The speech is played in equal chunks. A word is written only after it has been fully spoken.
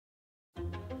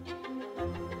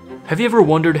Have you ever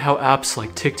wondered how apps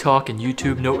like TikTok and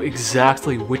YouTube know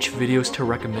exactly which videos to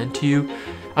recommend to you?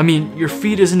 I mean, your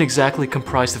feed isn't exactly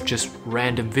comprised of just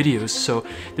random videos, so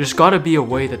there's gotta be a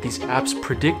way that these apps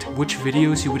predict which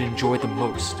videos you would enjoy the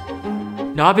most.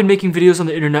 Now, I've been making videos on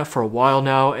the internet for a while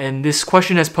now, and this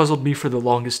question has puzzled me for the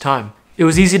longest time. It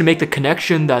was easy to make the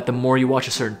connection that the more you watch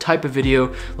a certain type of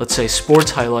video, let's say sports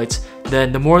highlights,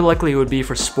 then the more likely it would be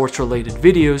for sports-related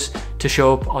videos to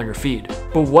show up on your feed.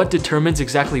 But what determines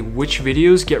exactly which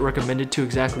videos get recommended to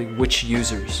exactly which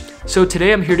users? So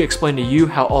today I'm here to explain to you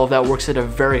how all of that works at a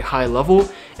very high level,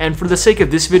 and for the sake of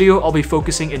this video, I'll be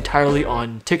focusing entirely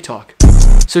on TikTok.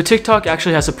 So TikTok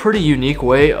actually has a pretty unique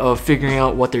way of figuring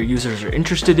out what their users are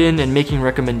interested in and making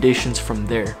recommendations from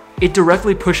there. It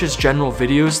directly pushes general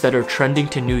videos that are trending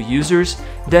to new users,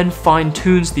 then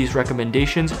fine-tunes these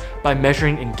recommendations by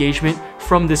measuring engagement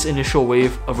from this initial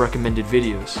wave of recommended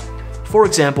videos. For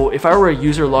example, if I were a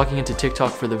user logging into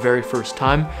TikTok for the very first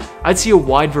time, I'd see a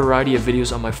wide variety of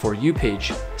videos on my For You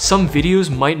page. Some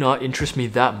videos might not interest me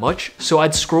that much, so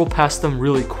I'd scroll past them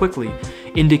really quickly,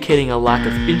 indicating a lack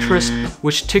of interest,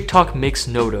 which TikTok makes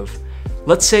note of.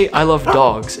 Let's say I love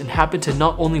dogs and happen to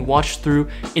not only watch through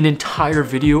an entire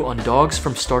video on dogs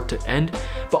from start to end,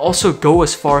 but also go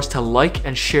as far as to like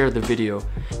and share the video.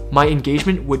 My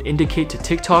engagement would indicate to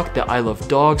TikTok that I love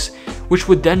dogs, which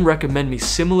would then recommend me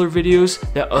similar videos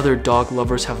that other dog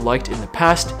lovers have liked in the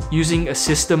past using a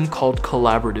system called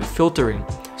collaborative filtering.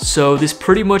 So this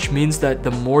pretty much means that the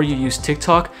more you use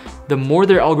TikTok, the more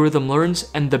their algorithm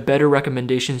learns and the better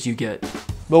recommendations you get.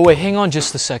 But wait, hang on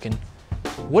just a second.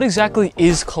 What exactly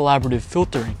is collaborative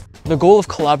filtering? The goal of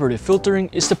collaborative filtering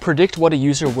is to predict what a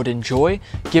user would enjoy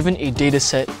given a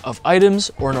dataset of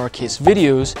items, or in our case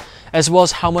videos, as well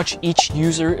as how much each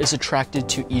user is attracted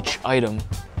to each item.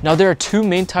 Now there are two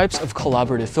main types of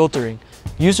collaborative filtering,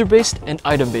 user-based and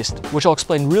item-based, which I'll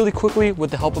explain really quickly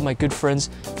with the help of my good friends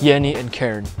Yannie and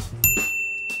Karen.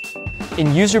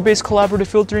 In user-based collaborative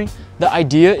filtering, the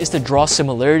idea is to draw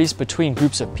similarities between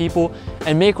groups of people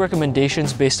and make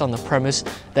recommendations based on the premise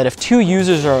that if two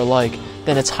users are alike,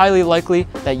 then it's highly likely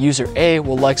that user A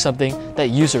will like something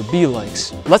that user B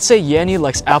likes. Let's say Yannie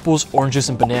likes apples, oranges,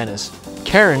 and bananas.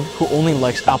 Karen, who only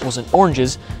likes apples and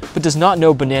oranges, but does not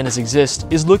know bananas exist,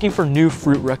 is looking for new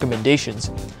fruit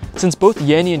recommendations. Since both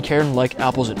Yannie and Karen like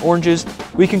apples and oranges,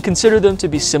 we can consider them to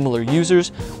be similar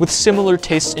users with similar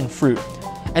tastes in fruit.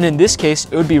 And in this case,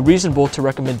 it would be reasonable to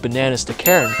recommend bananas to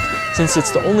Karen, since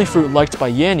it's the only fruit liked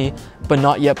by Yannie, but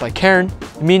not yet by Karen,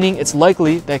 meaning it's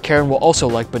likely that Karen will also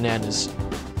like bananas.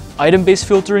 Item-based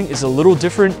filtering is a little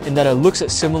different in that it looks at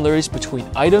similarities between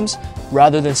items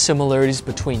rather than similarities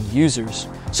between users.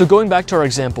 So going back to our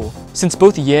example, since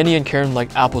both Yannie and Karen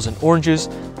like apples and oranges,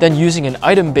 then using an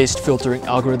item-based filtering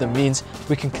algorithm means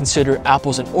we can consider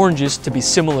apples and oranges to be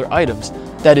similar items.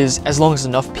 That is, as long as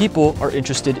enough people are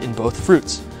interested in both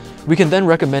fruits. We can then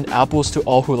recommend apples to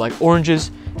all who like oranges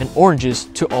and oranges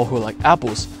to all who like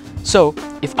apples. So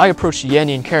if I approach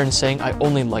Yannie and Karen saying I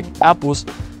only like apples,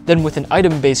 then with an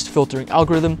item-based filtering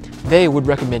algorithm, they would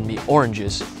recommend me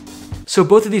oranges. So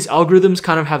both of these algorithms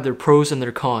kind of have their pros and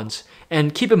their cons.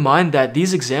 And keep in mind that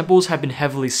these examples have been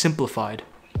heavily simplified.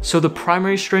 So the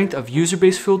primary strength of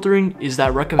user-based filtering is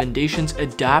that recommendations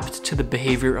adapt to the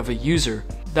behavior of a user.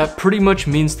 That pretty much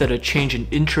means that a change in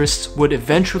interests would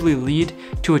eventually lead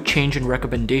to a change in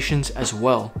recommendations as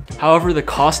well. However, the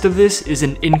cost of this is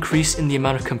an increase in the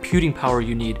amount of computing power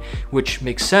you need, which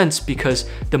makes sense because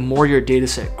the more your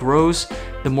dataset grows,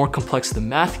 the more complex the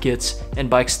math gets, and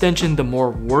by extension, the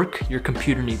more work your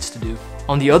computer needs to do.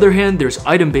 On the other hand, there's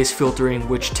item-based filtering,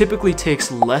 which typically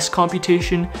takes less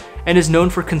computation and is known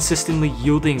for consistently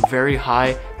yielding very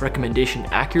high recommendation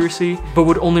accuracy, but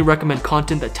would only recommend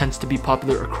content that tends to be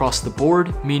popular across the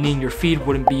board, meaning your feed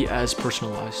wouldn't be as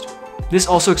personalized. This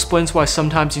also explains why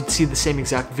sometimes you'd see the same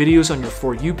exact videos on your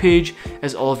For You page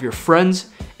as all of your friends,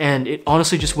 and it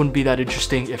honestly just wouldn't be that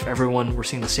interesting if everyone were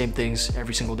seeing the same things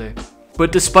every single day.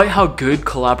 But despite how good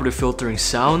collaborative filtering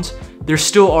sounds, there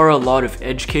still are a lot of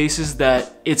edge cases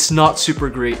that it's not super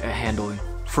great at handling.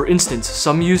 For instance,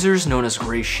 some users, known as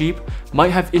gray sheep,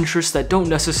 might have interests that don't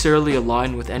necessarily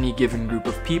align with any given group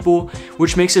of people,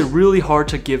 which makes it really hard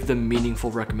to give them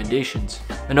meaningful recommendations.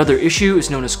 Another issue is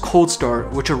known as cold start,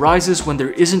 which arises when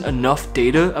there isn't enough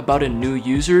data about a new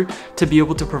user to be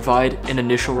able to provide an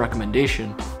initial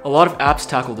recommendation. A lot of apps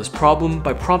tackle this problem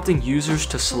by prompting users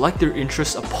to select their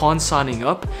interests upon signing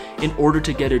up in order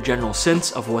to get a general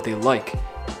sense of what they like.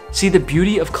 See, the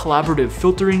beauty of collaborative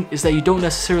filtering is that you don't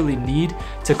necessarily need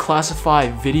to classify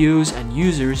videos and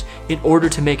users in order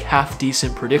to make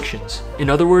half-decent predictions. In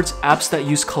other words, apps that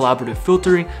use collaborative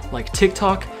filtering, like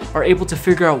TikTok, are able to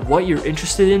figure out what you're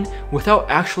interested in without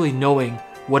actually knowing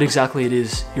what exactly it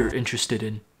is you're interested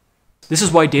in. This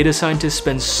is why data scientists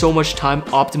spend so much time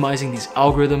optimizing these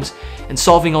algorithms and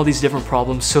solving all these different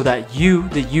problems so that you,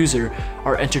 the user,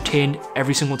 are entertained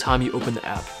every single time you open the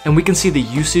app. And we can see the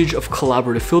usage of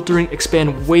collaborative filtering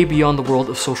expand way beyond the world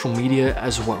of social media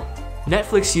as well.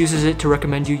 Netflix uses it to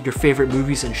recommend you your favorite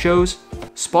movies and shows.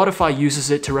 Spotify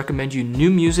uses it to recommend you new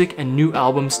music and new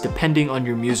albums depending on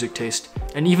your music taste.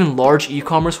 And even large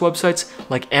e-commerce websites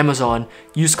like Amazon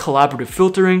use collaborative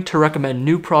filtering to recommend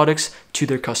new products to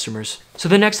their customers. So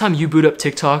the next time you boot up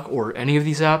TikTok or any of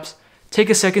these apps,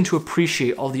 take a second to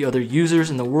appreciate all the other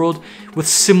users in the world with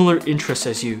similar interests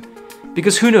as you.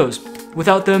 Because who knows,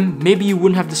 without them, maybe you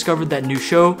wouldn't have discovered that new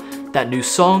show, that new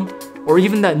song, or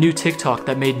even that new TikTok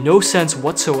that made no sense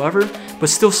whatsoever, but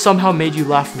still somehow made you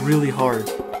laugh really hard.